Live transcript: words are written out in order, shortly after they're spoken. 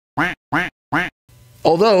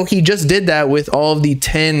Although he just did that with all of the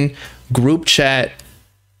 10 group chat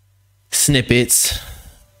snippets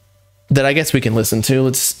that I guess we can listen to.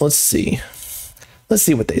 Let's see. Let's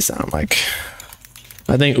see what they sound like.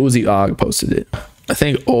 I think Uzi Og posted it. I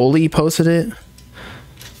think Oli posted it.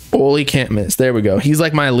 Oli can't miss. There we go. He's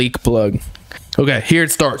like my leak plug. Okay, here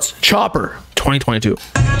it starts. Chopper 2022.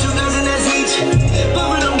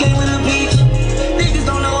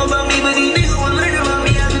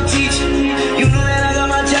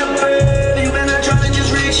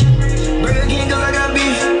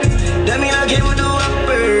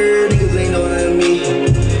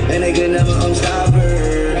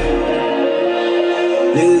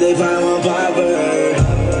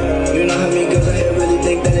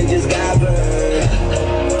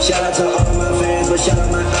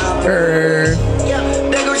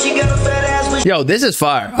 Yo, this is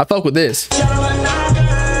fire. I fuck with this. I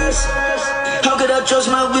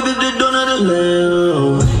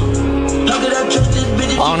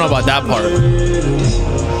don't know about that part.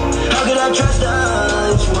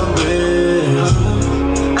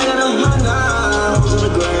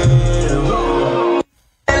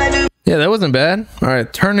 Yeah, that wasn't bad. All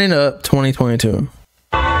right, turn it up 2022.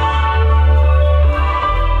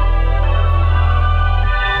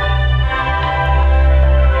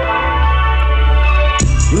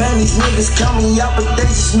 Man, these niggas count me out, but they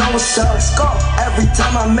just know what's up. Every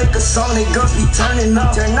time I make a song, they girls be turning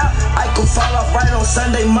up. I could fall off right on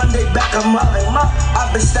Sunday, Monday, back I'm up. I've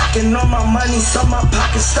been stacking all my money, so my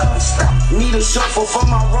pocket stuff. Need a chauffeur for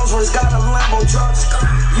my Rolls Royce, got a Lambo truck.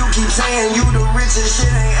 You keep saying you the richest, shit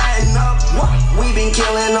ain't adding up. We been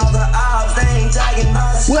killing all the odds, they ain't tagging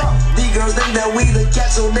us. These girls think that we the cat,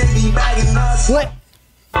 so they be bagging us.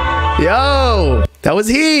 Yo, that was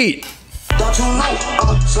heat. Don't you know,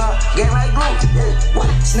 son, get right glue.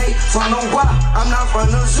 Snake from the wild, I'm not from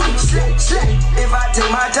the zoo. If I take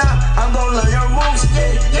my time, I'm gonna learn your moves.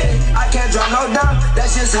 I can't drop no down,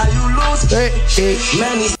 that's just how you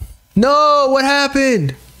lose. No, what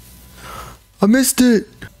happened? I missed it.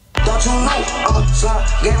 Don't you know, son,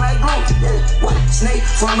 get right glue. Snake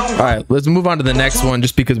from the wild. All right, let's move on to the next one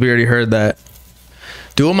just because we already heard that.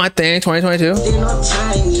 Doing my thing 2022.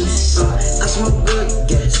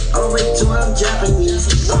 I'm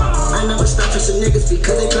Japanese. I never stop for some niggas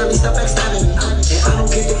because they probably stop backstabbing me. And I don't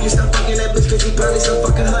care if you stop fucking that bitch because you probably stop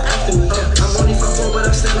fucking her after me. I'm only 5'4", but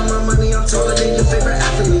I'm still on my money. I'm taller than your favorite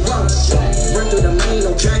athlete. Run through the money,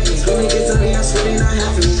 no tracking. When niggas on me, I swear they not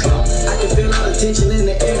half of me. I can feel all the tension in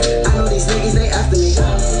the air. I know these niggas, they after me.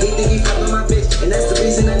 He think he fuck with my bitch, and that's the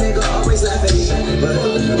reason that nigga always laugh at me. But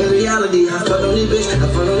in reality, I fuck on this bitch, I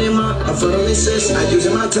fuck on him up, I fuck on this sis. I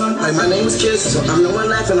using my tongue like my name was Kiss, so I'm the one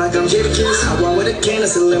laughing like I'm Jada Kiss. I walk with a can,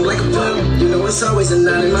 it's a limb like a plum. You know it's always a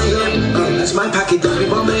knot in my hand. That's my pocket, don't be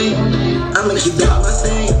Bombay. I'ma keep doing my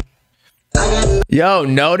thing. Yo,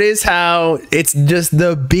 notice how it's just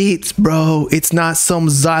the beats, bro. It's not some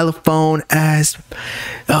xylophone ass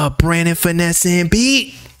Brandon finessing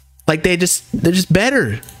beat. Like they're just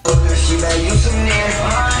better.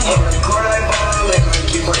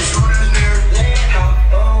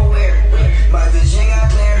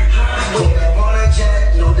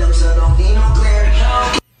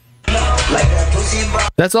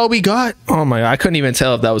 That's all we got. Oh my God, I couldn't even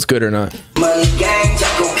tell if that was good or not.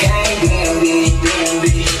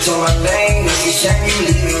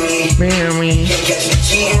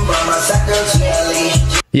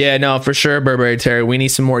 Yeah, no, for sure, Burberry Terry. We need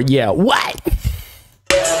some more. Yeah, what?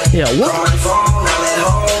 Yeah, what?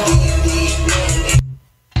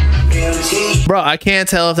 Bro, I can't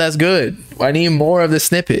tell if that's good. I need more of the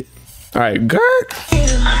snippet. All right, Gert.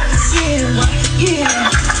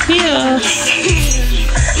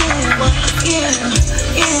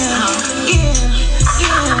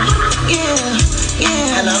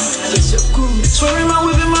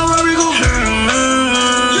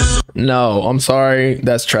 No, I'm sorry.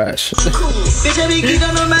 That's trash.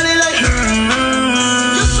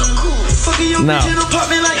 No.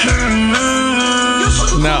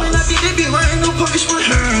 No.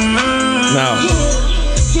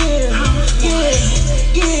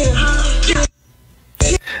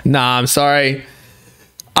 Nah, I'm sorry.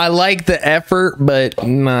 I like the effort, but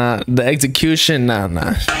nah, the execution, nah.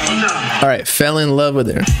 All right, fell in love with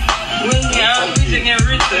her. I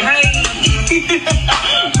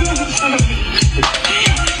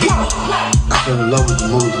fell in love with the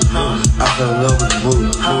mood. I fell in love with the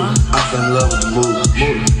mood. I fell in love with the mood.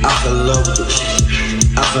 I fell in love with the.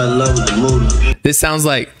 I fell in love with the mood. This sounds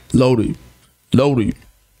like loaded.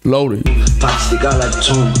 Pockets stick out like a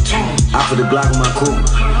tomb. I put the Glock on my coupe.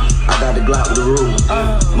 I got the Glock with the rule.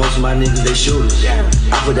 Most of my niggas, they shooters.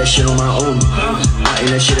 I put that shit on my own. I ain't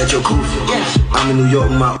that shit at your coupe. I'm in New York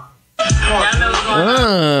with my...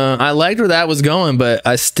 I liked where that was going, but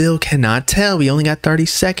I still cannot tell. We only got 30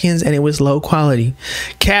 seconds and it was low quality.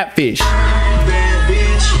 Catfish. Bad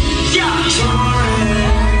bitch.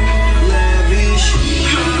 Lavish.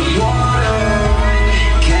 Water.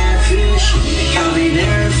 Catfish. I'll be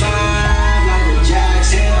there at 5 like a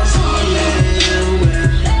Jack's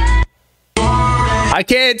I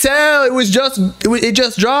can't tell. It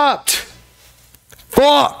just dropped.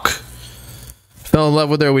 Fuck. Fell in love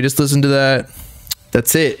with her. We just listened to that.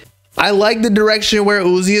 That's it. I like the direction where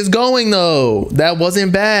Uzi is going though. That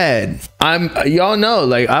wasn't bad. Y'all know,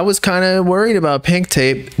 like, I was kind of worried about Pink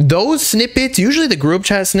Tape. Those snippets, usually the group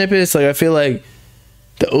chat snippets, like, I feel like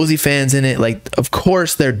the Uzi fans in it, like, of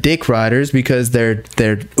course they're dick riders because they're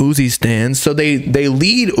Uzi stans. So they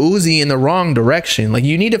lead Uzi in the wrong direction. Like,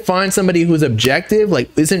 you need to find somebody who's objective, like,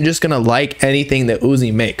 isn't just gonna like anything that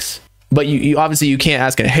Uzi makes. But you obviously you can't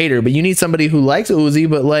ask a hater, but you need somebody who likes Uzi,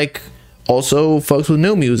 but like also folks with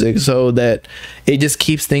new music, so that it just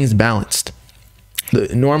keeps things balanced.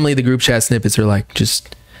 Normally the group chat snippets are like,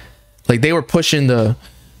 just like, they were pushing the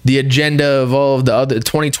agenda of all of the other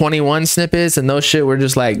 2021 snippets, and those shit were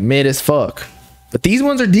just like mid as fuck. But these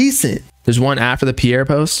ones are decent. There's one after the Pierre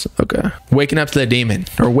post. Okay. Waking up to the demon,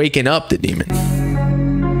 or waking up the demon.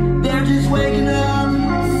 They're just waking up.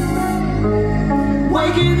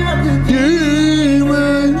 Waking up the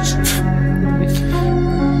demons.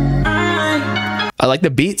 I like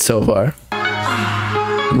the beat so far.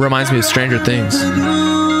 Reminds me of Stranger Things.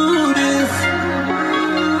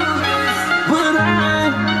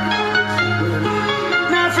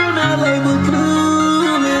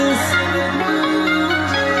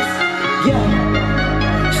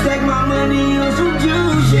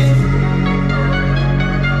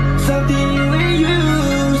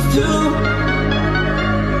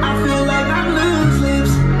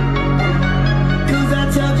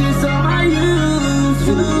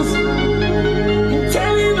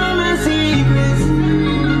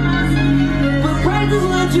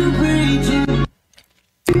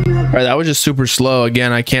 All right, that was just super slow.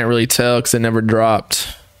 Again, I can't really tell because it never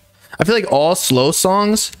dropped. I feel like all slow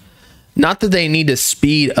songs, not that they need to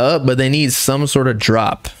speed up, but they need some sort of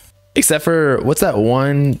drop. Except for, what's that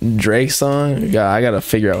one Drake song? I gotta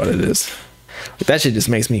figure out what it is. That shit just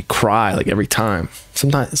makes me cry like every time.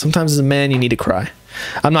 Sometimes as a man, you need to cry.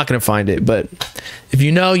 I'm not gonna find it, but if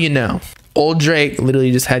you know, you know. Old Drake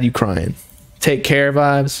literally just had you crying. Take Care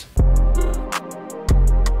vibes.